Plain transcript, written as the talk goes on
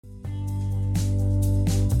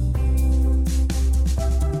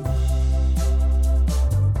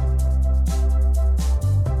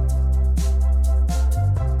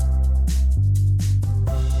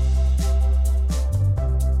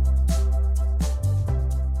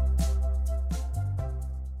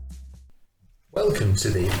Welcome to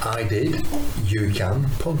the I Did, You Can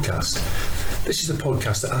podcast. This is the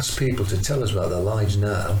podcast that asks people to tell us about their lives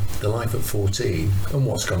now, their life at 14, and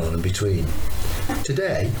what's gone on in between.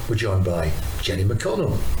 Today, we're joined by Jenny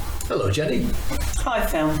McConnell. Hello, Jenny. Hi,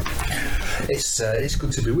 Phil. It's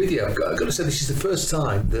good to be with you. I've got to say, this is the first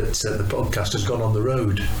time that the podcast has gone on the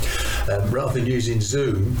road. Rather than using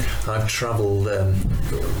Zoom, I've travelled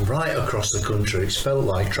right across the country. It's felt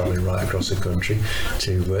like travelling right across the country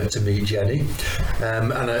to meet Jenny.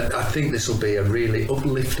 And I think this will be a really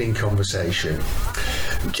uplifting conversation.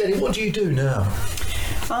 Jenny, what do you do now?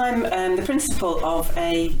 I'm the principal of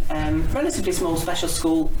a relatively small special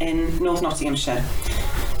school in North Nottinghamshire.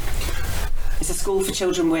 It's a school for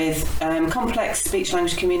children with complex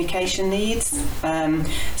speech-language communication needs.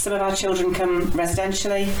 Some of our children come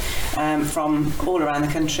residentially from all around the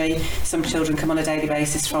country. Some children come on a daily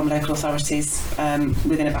basis from local authorities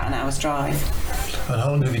within about an hour's drive. And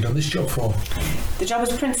how long have you done this job for? The job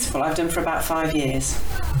as principal I've done for about 5 years.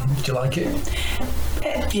 Do you like it?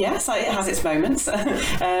 Yes, it has its moments.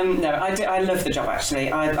 No, I do. I love the job,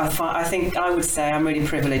 actually. I think I would say I'm really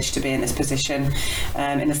privileged to be in this position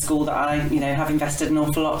in a school that I, have invested an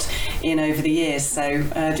awful lot in over the years. So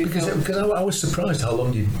because I was surprised how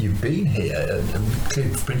long you've been here,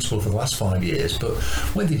 clearly principal for the last 5 years. But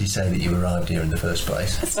when did you say that you arrived here in the first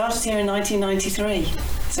place? I started here in 1993,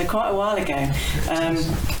 so quite a while ago,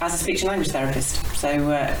 as a speech and language therapist.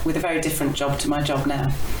 So with a very different job to my job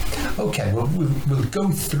now. Okay, well, we'll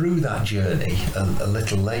go through that journey a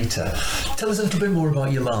little later. Tell us a little bit more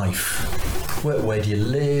about your life. Where do you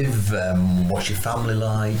live? What's your family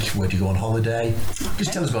like? Where do you go on holiday?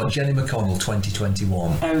 Just tell us about Jenny McConnell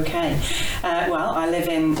 2021. Okay. Well, I live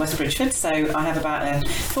in West Bridgford, so I have about a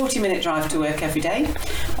 40-minute drive to work every day.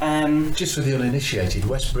 Just for the uninitiated,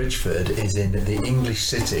 West Bridgford is in the English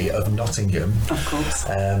city of Nottingham. Of course.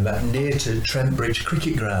 Near to Trent Bridge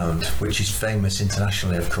Cricket Ground, which is famous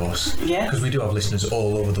internationally, of course. Yeah. Because we do have listeners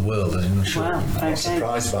all over the world, and I'm sure wow, not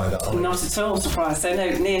surprised by that. Not at all surprised. So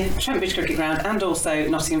no, near Trent Bridge Cricket Ground and also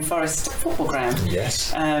Nottingham Forest Football Ground.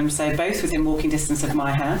 Yes. So both within walking distance of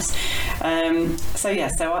my house. So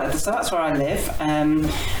that's where I live.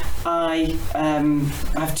 I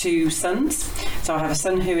have two sons. So I have a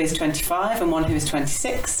son who is 25 and one who is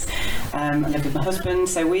 26. I live with my husband.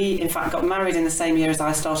 So we, in fact, got married in the same year as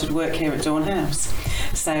I started work here at Dawn House.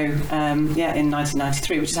 So, in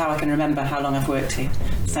 1993, which is how I can remember how long I've worked here.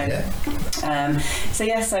 So,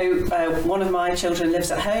 one of my children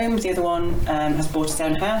lives at home. The other one has bought his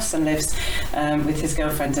own house and lives with his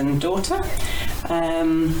girlfriend and daughter.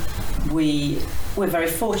 We're very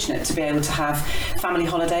fortunate to be able to have family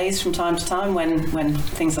holidays from time to time when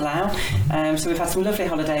things allow. So we've had some lovely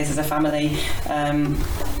holidays as a family.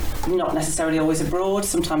 Not necessarily always abroad,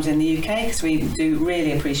 sometimes in the UK, because we do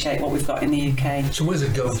really appreciate what we've got in the UK. So where's a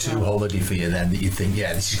go-to holiday for you then that you think,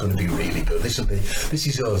 yeah, this is going to be really good? This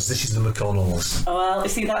is us, this is the McConnells. Well, you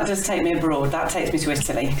see, that does take me abroad. That takes me to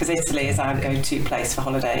Italy, because Italy is our go-to place for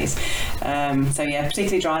holidays.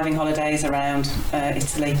 Particularly driving holidays around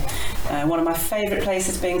Italy. One of my favourite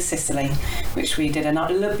places being Sicily, which we did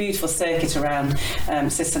a beautiful circuit around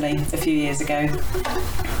Sicily a few years ago.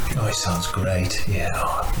 Oh, it sounds great, yeah.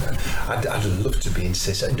 I'd love to be in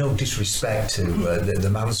Sicily. No disrespect to the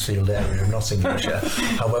Mansfield area of Nottinghamshire.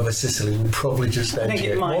 However, Sicily will probably just edge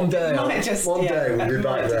it. One day we'll be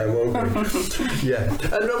back there, won't we? Yeah.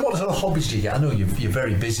 And what sort of hobbies do you get? I know you're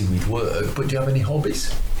very busy with work, but do you have any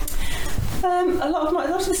hobbies? A lot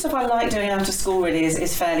of the stuff I like doing after school really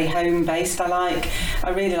is fairly home based. I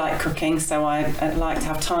really like cooking, so I like to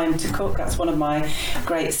have time to cook. That's one of my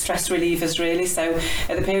great stress relievers, really. So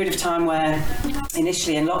at the period of time where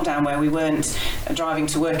initially in lockdown where we weren't driving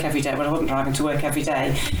to work every day, well, I wasn't driving to work every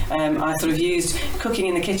day, I sort of used cooking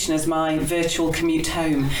in the kitchen as my virtual commute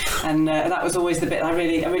home, and that was always the bit I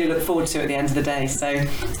really look forward to at the end of the day. So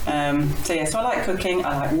I like cooking,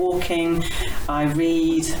 I like walking, I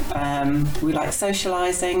read. We like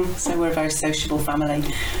socialising, so we're a very sociable family.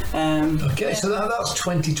 So that's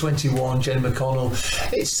 2021, Jenny McConnell.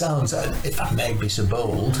 It sounds, if I may be so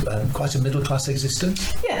bold, quite a middle-class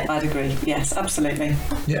existence. Yeah, I'd agree. Yes, absolutely.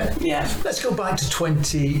 Yeah. Yeah. Let's go back to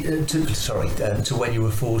when you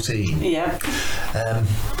were 14. Yeah.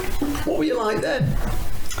 What were you like then?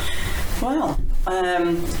 Well,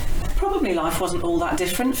 probably life wasn't all that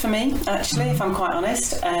different for me, actually, if I'm quite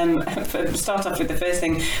honest. Start off with the first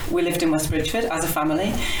thing, we lived in West Bridgford as a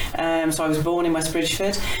family. So I was born in West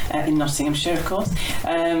Bridgford, in Nottinghamshire, of course.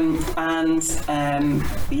 My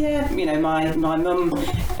mum,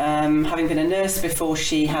 having been a nurse before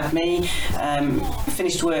she had me,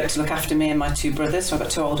 finished work to look after me and my 2 brothers. So I've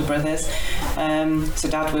got 2 older brothers. So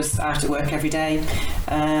Dad was out at work every day.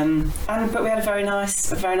 But we had a very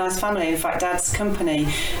nice family. In fact, Dad's company,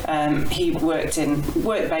 he worked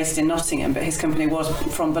based in Nottingham, but his company was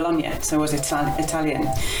from Bologna, so was Italian.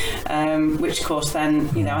 Which, of course, then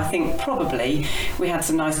I think probably we had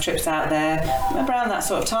some nice trips out there around that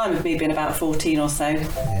sort of time of me being about 14 or so,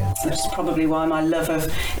 which is probably why my love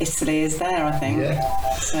of Italy is there, I think.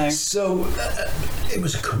 Yeah. So it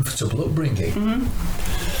was a comfortable upbringing.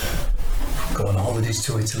 Go on holidays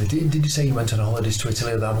to Italy. Did you say you went on holidays to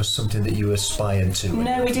Italy, or that was something that you aspired to?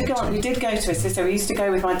 No, we did go to Italy. So we used to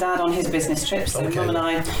go with my dad on his business trips. So Mum and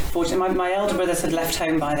I, fortunately, my elder brothers had left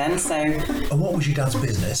home by then. So. And what was your dad's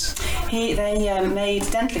business? They made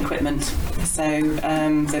dental equipment. So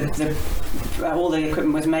all the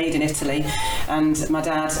equipment was made in Italy, and my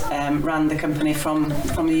dad ran the company from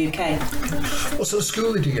the UK. What sort of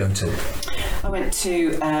school did you go to? I went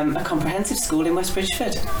to a comprehensive school in West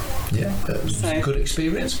Bridgeford. Yeah, that was a good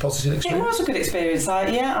experience, positive experience. It was a good experience.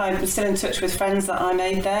 I'm still in touch with friends that I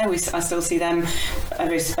made there. I still see them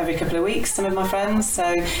every couple of weeks, some of my friends. So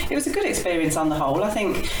it was a good experience on the whole. I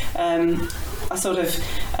think I sort of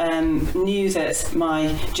knew that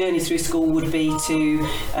my journey through school would be to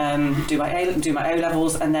do my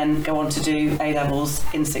O-levels and then go on to do A-levels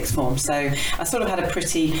in sixth form. So I sort of had a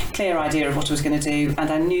pretty clear idea of what I was going to do, and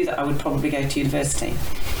I knew that I would probably go to university.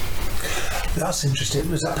 That's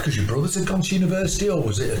interesting. Was that because your brothers had gone to university, or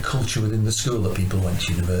was it a culture within the school that people went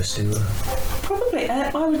to university? Probably.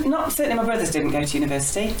 Certainly my brothers didn't go to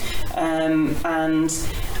university. And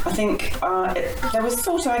I think there was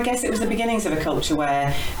sort of, I guess it was the beginnings of a culture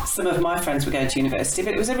where some of my friends were going to university,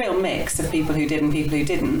 but it was a real mix of people who did and people who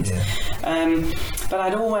didn't. Yeah. But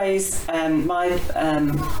I'd always, my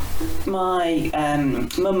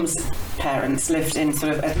mum's parents lived in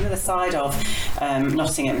sort of another side of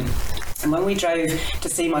Nottingham. And when we drove to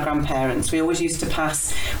see my grandparents, we always used to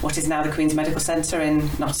pass what is now the Queen's Medical Centre in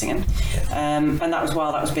Nottingham, and that was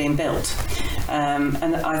while that was being built. And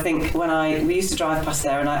I think we used to drive past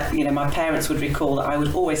there, and my parents would recall that I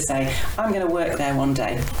would always say, "I'm going to work there one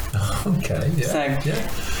day." Okay. Yeah.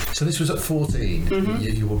 So this was at 14. Mm-hmm.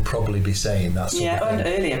 You would probably be saying that. And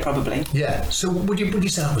earlier probably. Yeah. So would you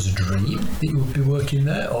say that was a dream that you would be working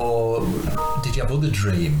there, or did you have other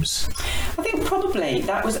dreams? I think probably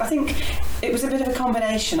that was. I think it was a bit of a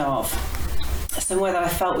combination of somewhere that I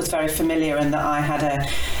felt was very familiar and that I had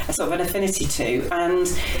a sort of an affinity to, and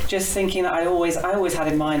just thinking that I always had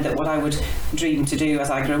in mind that what I would dream to do as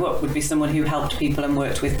I grew up would be someone who helped people and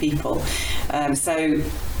worked with people. So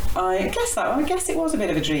I guess it was a bit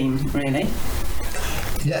of a dream, really.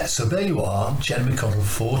 Yeah, so there you are, Jen McConnell,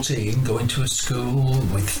 14, going to a school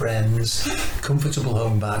with friends, comfortable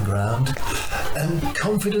home background, and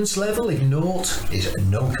confidence level, if 0 is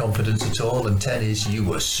no confidence at all, and 10 is you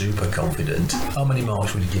were super confident. How many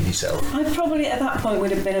marks would you give yourself? I probably at that point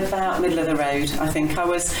would have been about middle of the road. I think I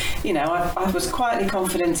was, I was quietly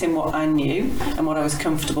confident in what I knew and what I was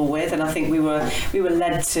comfortable with, and I think we were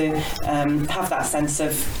led to have that sense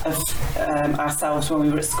of ourselves when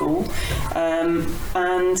we were at school.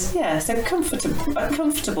 So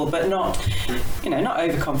comfortable, but not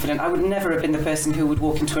overconfident. I would never have been the person who would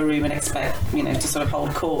walk into a room and expect, to sort of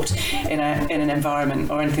hold court in an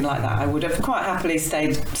environment or anything like that. I would have quite happily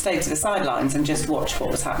stayed to the sidelines and just watched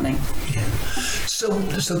what was happening. Yeah. So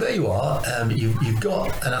there you are. You've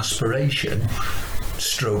got an aspiration,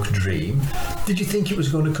 stroke dream. Did you think it was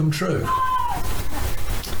going to come true?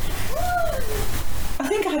 I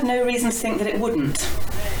think I had no reason to think that it wouldn't.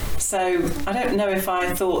 So I don't know if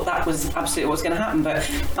I thought that was absolutely what was going to happen, but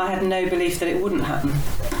I had no belief that it wouldn't happen.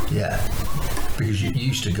 Yeah, because you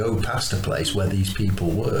used to go past a place where these people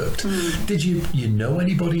worked. Did you know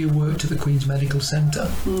anybody who worked at the Queen's Medical Centre?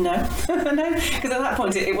 No, no, because at that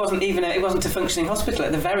point it wasn't a functioning hospital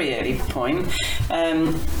at the very early point.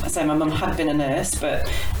 I say my mum had been a nurse, but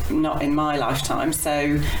not in my lifetime.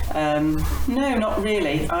 So no, not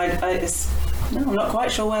really. I'm not quite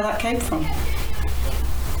sure where that came from.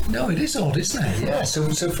 No, it is odd, isn't it? Yeah. So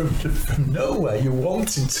from nowhere, you're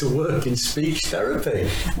wanting to work in speech therapy.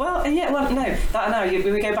 Well, we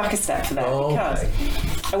go back a step for that,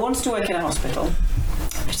 because I wanted to work in a hospital,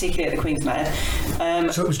 particularly at the Queen's Med.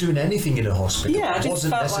 So it was doing anything in a hospital? Yeah, I just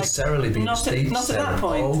wasn't felt necessarily like being not at that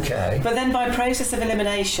point. Okay. But then by process of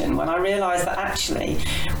elimination, when I realised that actually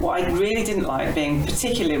what I really didn't like being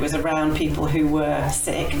particularly was around people who were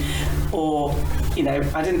sick, or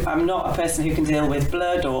I'm not a person who can deal with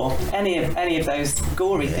blood or any of those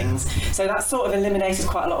gory things. So that sort of eliminated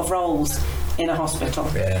quite a lot of roles in a hospital.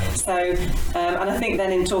 Yeah. So, and I think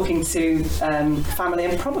then in talking to family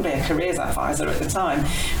and probably a careers advisor at the time,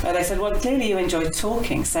 where they said, well, clearly you enjoy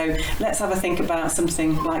talking, so let's have a think about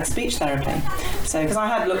something like speech therapy. So, because I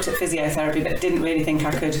had looked at physiotherapy, but didn't really think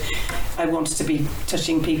I wanted to be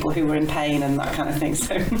touching people who were in pain and that kind of thing.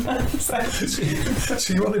 So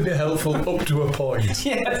you want to be helpful up to a point.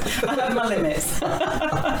 Yes, I have my limits.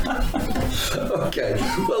 Okay,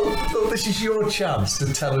 well, this is your chance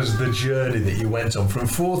to tell us the journey that you went on from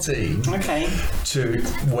 14 to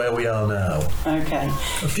where we are now. Okay.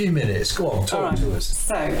 A few minutes, go on, talk to us.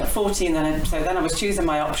 So at 14 then I was choosing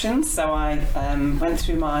my options, so I went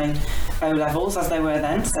through my O-levels as they were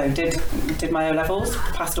then, so did my O-levels,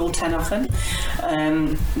 passed all 10 of them.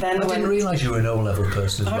 Then I didn't realise you were an O-level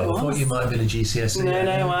person as well. I thought you might have been a GCSE.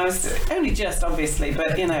 No, I was only just, obviously,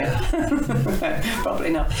 but you know, probably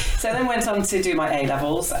not. So then went on to do my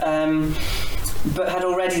A-levels, but had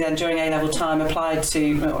already then during A-level time applied to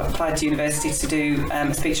university to do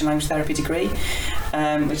a speech and language therapy degree,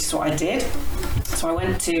 which is what I did. So I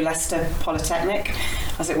went to Leicester Polytechnic,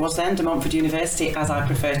 as it was then, De Montfort University, as I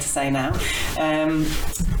prefer to say now,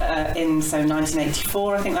 in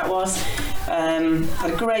 1984, I think that was.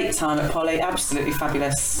 Had a great time at Poly, absolutely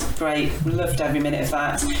fabulous, great, loved every minute of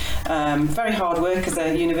that. Very hard work as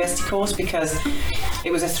a university course because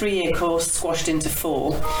it was a 3-year course squashed into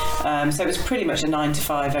 4, so it was pretty much a 9 to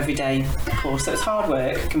 5 everyday course, so it was hard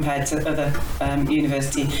work compared to other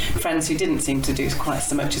university friends who didn't seem to do quite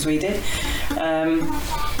so much as we did.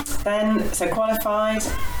 Then, so qualified,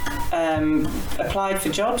 applied for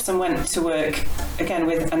jobs and went to work again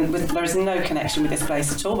with there is no connection with this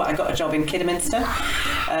place at all, but I got a job in Kidderminster,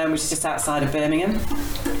 which is just outside of Birmingham.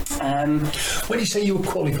 When you say you were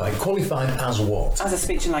qualified as what? As a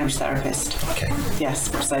speech and language therapist. Okay.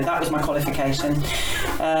 Yes, so that was my qualification.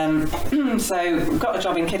 So got a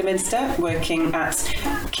job in Kidderminster, working at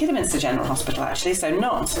Kidderminster General Hospital actually, so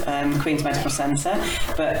not Queen's Medical Centre,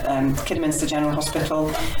 but Kidderminster General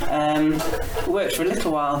Hospital. Worked for a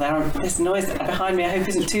little while there. This noise behind me I hope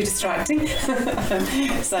isn't too distracting.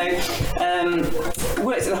 So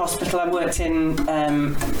worked at the hospital. I worked in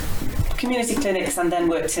community clinics and then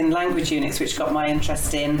worked in language units, which got my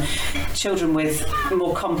interest in children with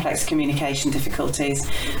more complex communication difficulties.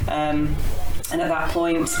 And at that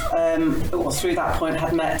point, through that point, I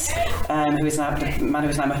had met who is now the man who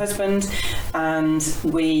is now my husband, and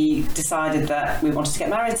we decided that we wanted to get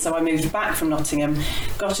married. So I moved back from Nottingham,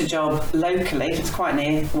 got a job locally. It's quite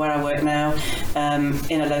near where I work now,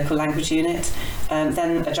 in a local language unit.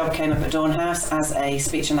 Then a job came up at Dawn House as a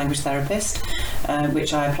speech and language therapist,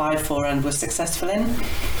 which I applied for and was successful in.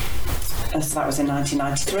 So that was in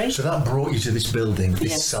 1993. So that brought you to this building,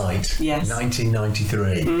 this site,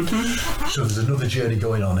 1993. Mm-hmm. So there's another journey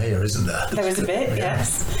going on here, isn't there? There is a bit,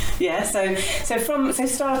 yes. Yeah. I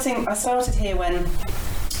started here when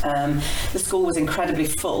the school was incredibly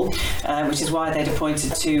full, which is why they'd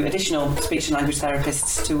appointed 2 additional speech and language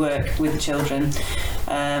therapists to work with the children,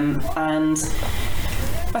 and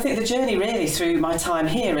I think the journey really through my time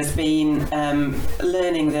here has been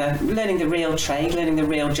learning the real trade, learning the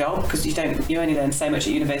real job, because you only learn so much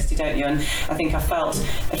at university, don't you? And I think I felt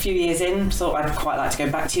a few years in, thought I'd quite like to go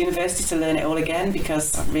back to university to learn it all again,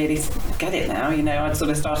 because I really get it now. I'd sort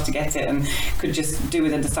of started to get it and could just do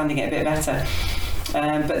with understanding it a bit better.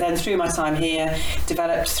 But then through my time here,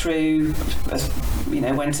 developed through,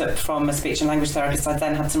 went up from a speech and language therapist. I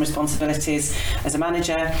then had some responsibilities as a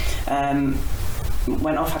manager.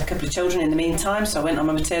 Went off, had a couple of children in the meantime, so I went on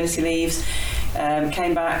my maternity leaves,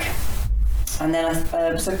 came back, and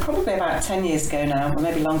then so probably about 10 years ago now, or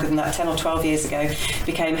maybe longer than that, 10 or 12 years ago,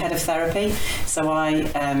 became head of therapy. So I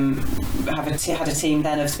had a team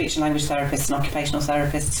then of speech and language therapists and occupational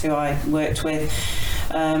therapists who I worked with.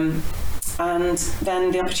 And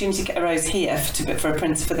then the opportunity arose here for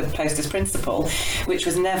the post as principal, which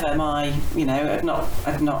was never my, I'm not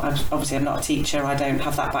a teacher, I don't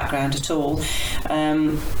have that background at all.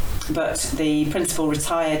 But the principal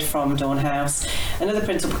retired from Dawn House. Another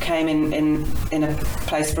principal came in a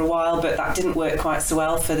place for a while, but that didn't work quite so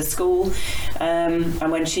well for the school.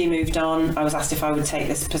 And when she moved on, I was asked if I would take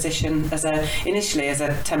this position initially as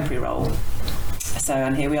a temporary role. So,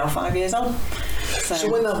 and here we are 5 years on. So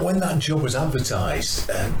when that job was advertised,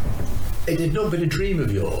 it had not been a dream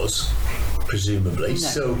of yours, presumably. No.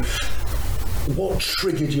 So what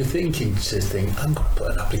triggered your thinking to think, I'm going to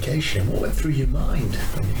put an application in? What went through your mind?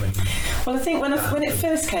 Well, I think when it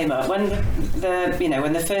first came up, when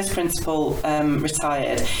the first principal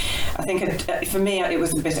retired, I think for me it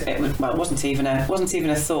was a bit. It wasn't even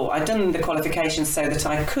a thought. I'd done the qualifications so that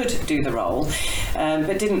I could do the role,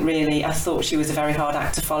 but didn't really. I thought she was a very hard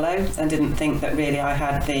act to follow, and didn't think that really I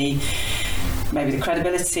had maybe the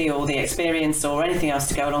credibility or the experience or anything else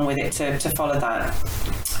to go along with it to follow that.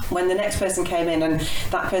 When the next person came in, and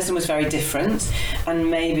that person was very different,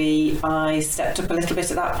 and maybe I stepped up a little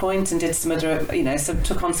bit at that point and did some other,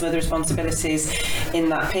 took on some other responsibilities in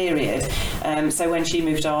that period. So when she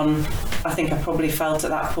moved on, I think I probably felt at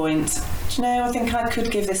that point, I think I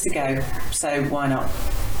could give this a go. So why not?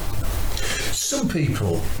 Some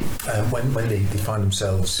people, when they find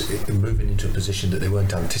themselves moving into a position that they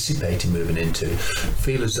weren't anticipating moving into,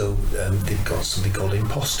 feel as though they've got something called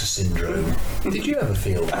impostor syndrome. Did you ever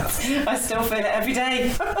feel that? I still feel it every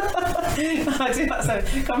day. I do. That's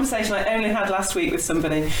a conversation I only had last week with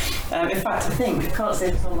somebody. In fact, I can't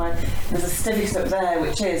see this online. There's a certificate up there,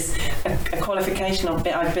 which is a qualification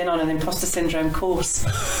I've been on an impostor syndrome course.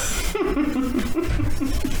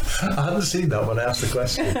 I hadn't seen that when I asked the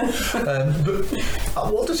question.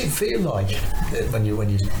 But what does it feel like when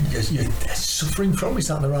you're suffering from? Is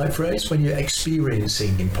that the right phrase? When you're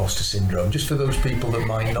experiencing imposter syndrome, just for those people that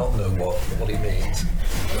might not know what it means.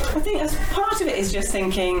 I think as part of it is just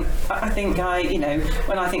thinking. I think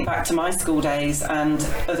when I think back to my school days and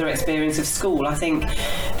other experience of school, I think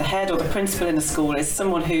the head or the principal in a school is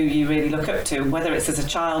someone who you really look up to, whether it's as a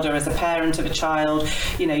child or as a parent of a child.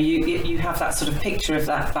 You have that sort of picture of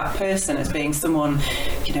that person as being someone,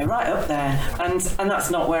 right up there, and that's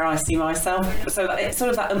not where I see myself. So it's sort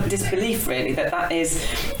of that disbelief, really, that is,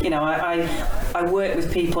 I work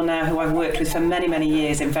with people now who I've worked with for many, many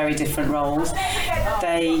years in very different roles.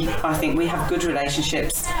 I think we have good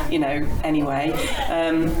relationships, anyway.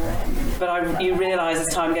 But you realise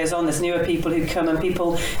as time goes on, there's newer people who come, and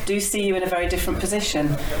people do see you in a very different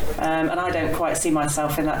position, and I don't quite see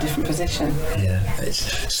myself in that different position. Yeah,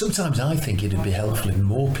 sometimes I think it'd be helpful if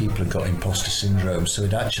more people had got imposter syndrome, so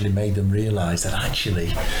it actually made them realise that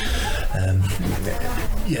actually,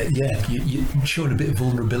 you're showing a bit of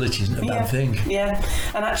vulnerability isn't a bad thing. Yeah,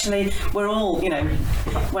 and actually we're all,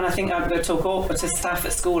 when I think I'm going to talk to staff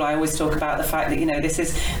at school, I always talk about the fact that, this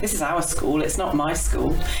is our school, it's not my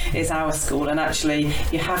school, it's our school, and actually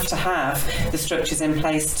you have to have the structures in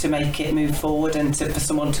place to make it move forward and for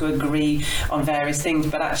someone to agree on various things,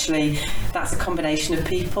 but actually that's a combination of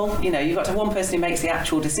people. You've got to have one person who makes the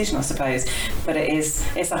actual decision, I suppose, but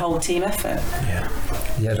it's a whole team effort.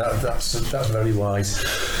 Yeah, that's very wise.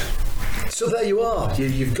 So there you are.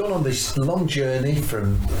 You've gone on this long journey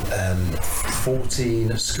from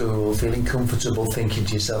 14 at school, feeling comfortable, thinking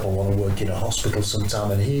to yourself, I want to work in a hospital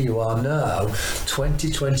sometime, and here you are now,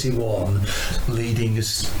 2021, leading a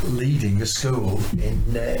school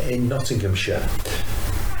in Nottinghamshire.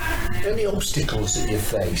 Any obstacles that you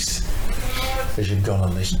face as you've gone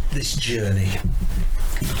on this journey?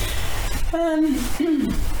 I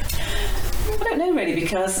don't know really,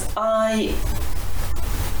 because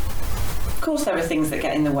of course there are things that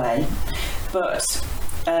get in the way, but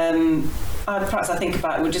perhaps I think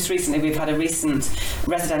about, just recently we've had a recent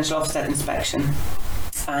residential Ofsted inspection,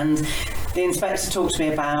 and the inspector talked to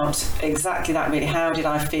me about exactly that, really. How did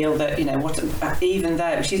I feel that, even though,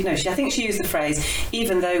 I think she used the phrase,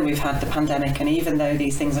 even though we've had the pandemic and even though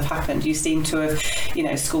these things have happened, you seem to have,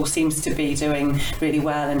 school seems to be doing really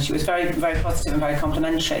well, and she was very, very positive and very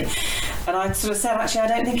complimentary. And I sort of said, actually, I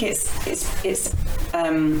don't think it's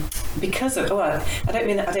because of, I don't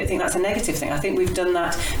think that's a negative thing. I think we've done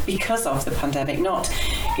that because of the pandemic, not,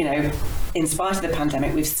 in spite of the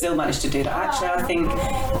pandemic, we've still managed to do that. Actually, I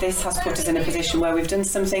think this has put us in a position where we've done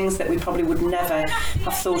some things that we probably would never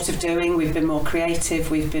have thought of doing. We've been more creative.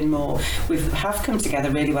 We have come together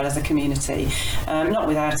really well as a community, not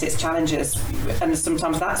without its challenges. And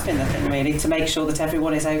sometimes that's been the thing, really, to make sure that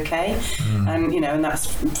everyone is okay. And, and that's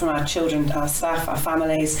from our children, our staff, our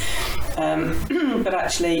families. But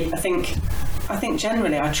actually, I think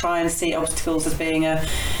generally I try and see obstacles as being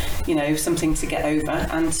something to get over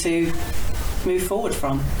and to move forward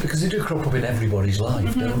from. Because they do crop up in everybody's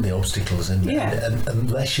life, don't they, obstacles? And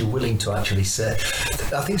unless you're willing to actually say,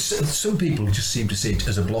 I think some people just seem to see it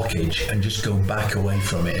as a blockage and just go back away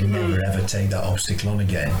from it and never ever take that obstacle on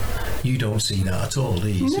again. You don't see that at all, do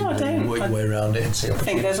you? No, I don't. Work your way around it and see opportunities. I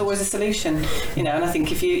think there's always a solution, and I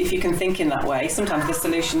think if you can think in that way, sometimes the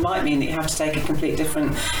solution might mean that you have to take a complete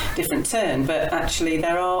different turn, but actually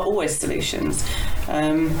there are always solutions.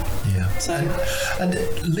 And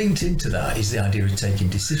linked into that is the idea of taking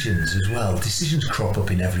decisions as well. Decisions crop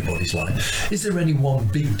up in everybody's life. Is there any one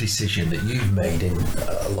big decision that you've made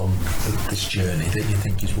along this journey that you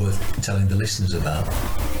think is worth telling the listeners about?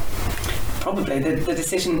 probably the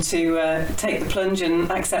decision to take the plunge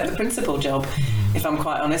and accept the principal job, if I'm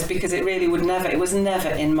quite honest, because it really it was never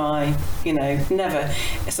in my, never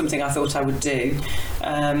something I thought I would do.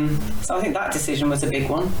 So I think that decision was a big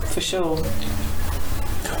one, for sure.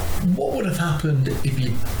 What would have happened if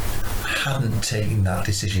you hadn't taken that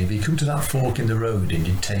decision? If you come to that fork in the road and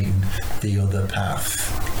you'd taken the other path,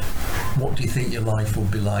 what do you think your life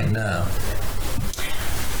would be like now?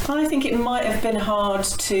 I think it might have been hard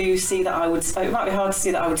to see that it might be hard to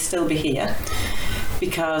see that I would still be here,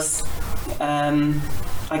 because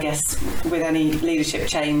I guess with any leadership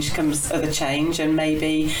change comes other change, and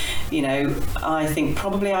maybe, I think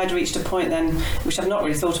probably I'd reached a point then, which I've not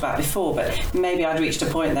really thought about before, but maybe I'd reached a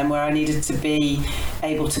point then where I needed to be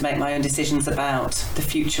able to make my own decisions about the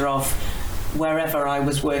future of wherever I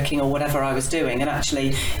was working or whatever I was doing, and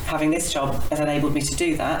actually having this job has enabled me to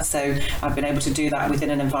do that. So I've been able to do that within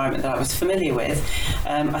an environment that I was familiar with.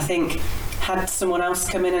 I think had someone else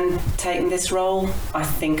come in and taken this role, I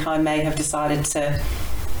think I may have decided to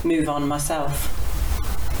move on myself.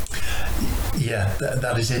 Yeah,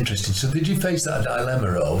 that is interesting. So did you face that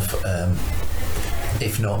dilemma of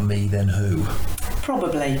if not me, then who?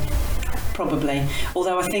 Probably.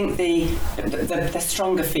 Although I think the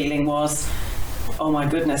stronger feeling was, oh my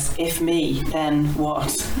goodness, if me, then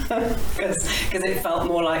what? Because it felt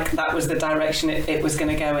more like that was the direction it was going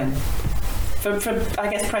to go in. For I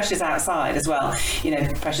guess pressures outside as well,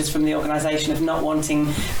 pressures from the organisation of not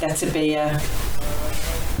wanting there to be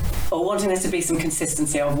wanting there to be some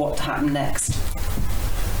consistency of what to happen next.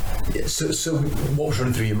 Yeah, so what was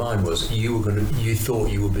running through your mind was you thought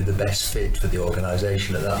you would be the best fit for the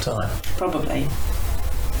organisation at that time? Probably.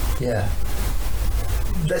 Yeah.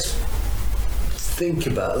 Let's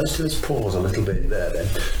pause a little bit there then.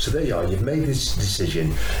 So there you are, you've made this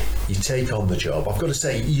decision, you take on the job. I've got to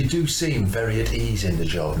say, you do seem very at ease in the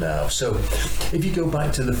job now. So if you go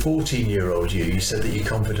back to the 14-year-old you said that your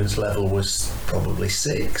confidence level was probably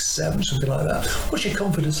 6, 7, something like that. What's your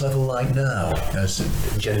confidence level like now as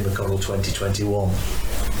Jenny McConnell 2021?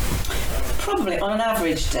 Probably on an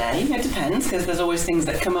average day. It depends, because there's always things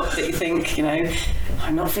that come up that you think,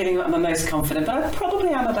 I'm not feeling like I'm most confident, but I probably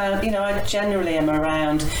am about, I generally am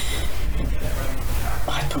around,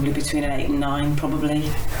 I'd probably between an 8 and 9,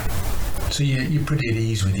 probably. So you're pretty at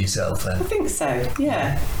ease with yourself then? I think so,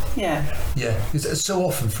 yeah. Because so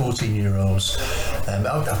often 14-year-olds,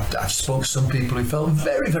 I've spoken to some people who felt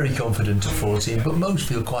very, very confident at 14, but most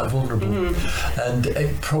feel quite vulnerable. And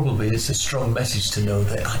it's a strong message to know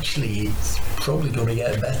that actually it's probably going to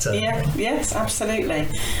get better. Yes, absolutely.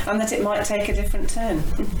 And that it might take a different turn.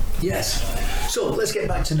 Yes. So let's get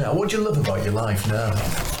back to now. What do you love about your life now?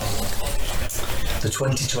 The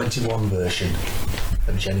 2021 version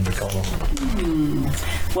of Jenny McConnell.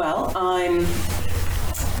 Well, I'm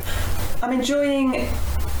enjoying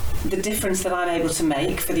the difference that I'm able to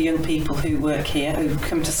make for the young people who work here, who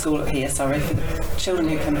come to school here, for the children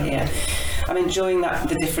who come here. I'm enjoying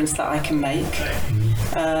the difference that I can make.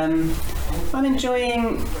 I'm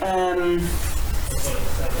enjoying...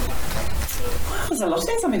 there's a lot of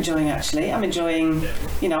things I'm enjoying, actually. I'm enjoying,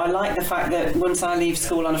 I like the fact that once I leave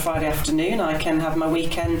school on a Friday afternoon, I can have my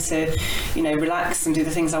weekend to, relax and do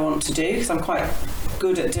the things I want to do, because I'm quite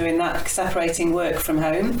good at doing that, separating work from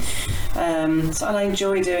home. So I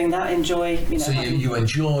enjoy doing that, So you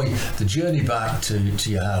enjoy the journey back to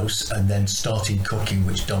your house and then starting cooking,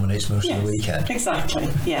 which dominates most of the weekend. Exactly,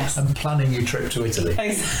 yes. And planning your trip to Italy.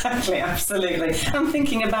 Exactly, absolutely. I'm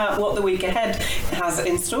thinking about what the week ahead has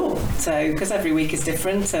in store. So, because every week is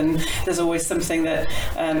different, and there's always something I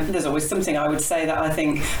would say that I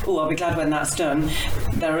think, I'll be glad when that's done.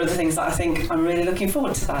 There are other things that I think I'm really looking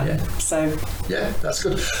forward to that. Yeah. So. Yeah, that's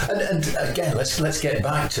good. And again, let's get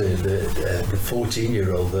back to the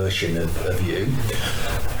 14-year-old version of you.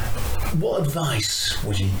 What advice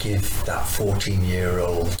would you give that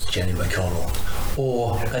 14-year-old Jenny McConnell,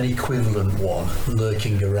 or an equivalent one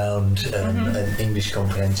lurking around an English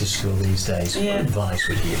comprehensive school these days? Yeah. What advice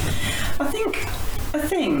would you give them? I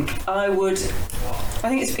think I would. I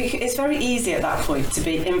think it's very easy at that point to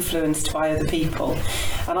be influenced by other people,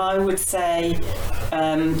 and I would say,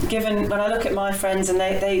 given when I look at my friends and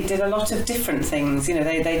they did a lot of different things,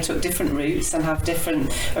 they took different routes and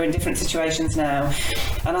are in different situations now,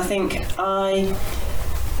 and I think I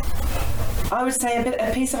would say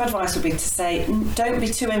a piece of advice would be to say, don't be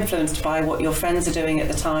too influenced by what your friends are doing at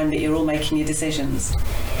the time that you're all making your decisions,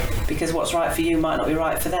 because what's right for you might not be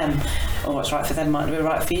right for them, or what's right for them might not be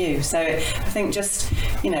right for you. So I think just,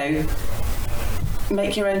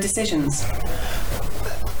 make your own decisions.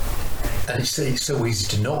 And it's so easy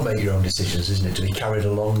to not make your own decisions, isn't it? To be carried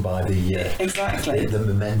along by exactly the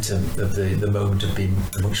momentum of the moment of being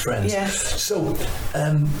amongst friends. Yes. So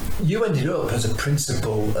you ended up as a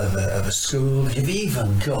principal of a school. You've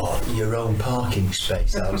even got your own parking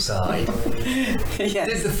space outside. Yes.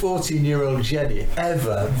 Did the 14-year-old Jenny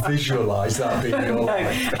ever visualise that being your No,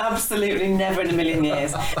 absolutely never in a million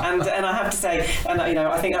years. And I have to say, and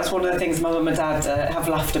I think that's one of the things my mum and dad have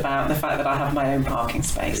laughed about, the fact that I have my own parking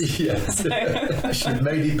space. Yes, she's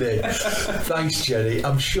made it big. Thanks, Jenny.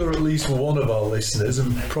 I'm sure at least one of our listeners,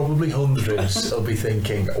 and probably hundreds, will be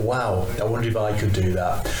thinking, wow, I wonder if I could do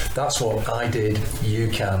that. That's what I Did, You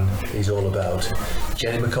Can is all about.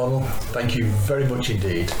 Jenny McConnell, thank you very much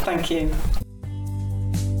indeed. Thank you.